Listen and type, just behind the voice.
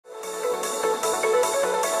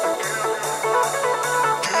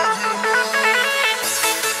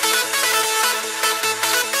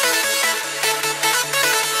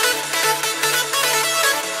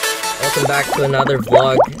back to another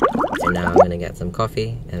vlog. And now I'm gonna get some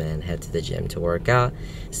coffee and then head to the gym to work out.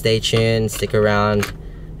 Stay tuned, stick around,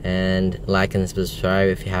 and like and subscribe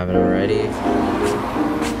if you haven't already.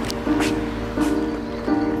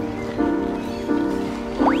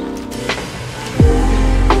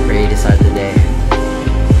 Ready to start the day.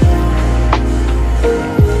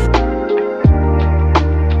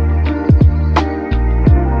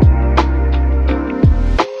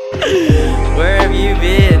 Where have you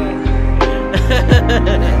been?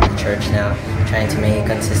 Church now, trying to make it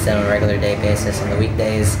consistent on a regular day basis on the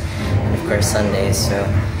weekdays and of course Sundays, so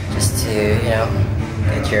just to, you know,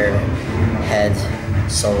 get your head,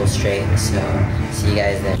 soul straight. So see you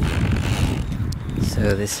guys then.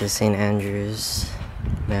 So this is St. Andrew's,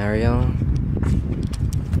 Mario.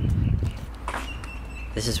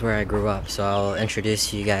 This is where I grew up, so I'll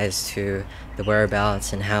introduce you guys to the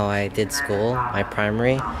whereabouts and how I did school, my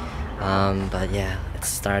primary. But yeah, it's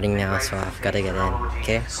starting now, so I've got to get in,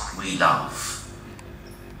 okay? We love.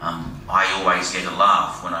 I always get a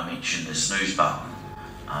laugh when I mention the snooze button,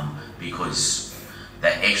 because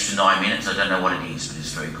that extra 9 minutes, I don't know what it is, but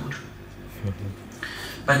it's very good.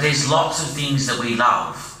 But there's lots of things that we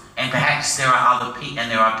love, and perhaps there are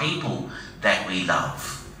there are people that we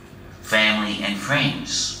love, family and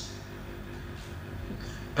friends.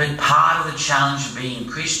 But part of the challenge of being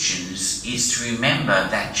Christians is to remember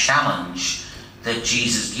that challenge that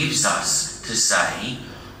Jesus gives us to say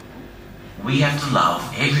we have to love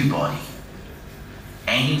everybody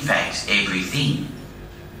and in fact everything.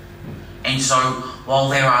 And so while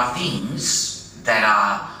there are things that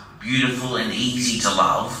are beautiful and easy to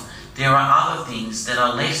love, there are other things that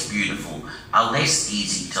are less beautiful, are less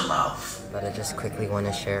easy to love. But I just quickly want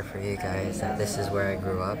to share for you guys that this is where I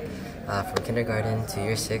grew up. From kindergarten to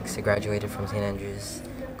year 6, I graduated from St. Andrew's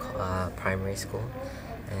primary school.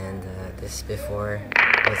 And this before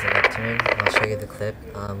was the lectern. I'll show you the clip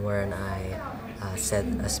wherein I said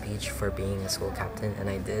a speech for being a school captain, and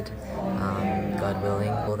I did. God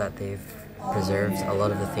willing, that they've preserved a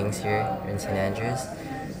lot of the things here in St. Andrew's.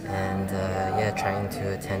 And yeah, trying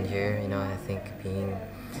to attend here, you know, I think being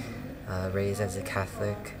raised as a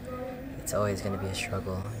Catholic, it's always going to be a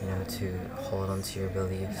struggle, you know, to hold on to your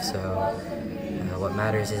belief. So what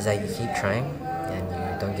matters is that you keep trying and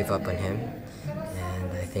you don't give up on Him.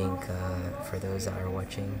 And I think for those that are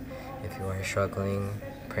watching, if you are struggling,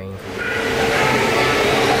 praying for you.